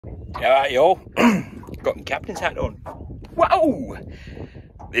How are you all? Got my captain's hat on. Whoa!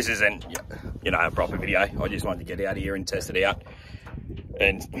 This isn't, a proper video. I just wanted to get out of here and test it out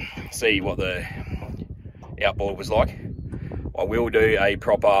and see what the outboard was like. I will do a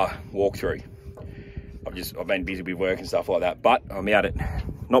proper walkthrough. I've been busy with work and stuff like that, but I'm out at,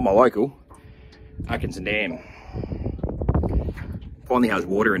 not my local, Atkinson Dam. Finally has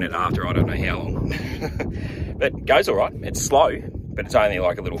water in it after I don't know how long. But it goes all right. It's slow, but it's only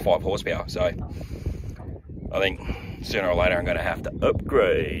like a little 5 horsepower. So I think sooner or later I'm going to have to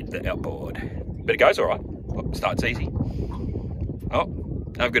upgrade the outboard. But it goes all right. Starts easy. Oh,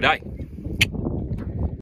 have a good day.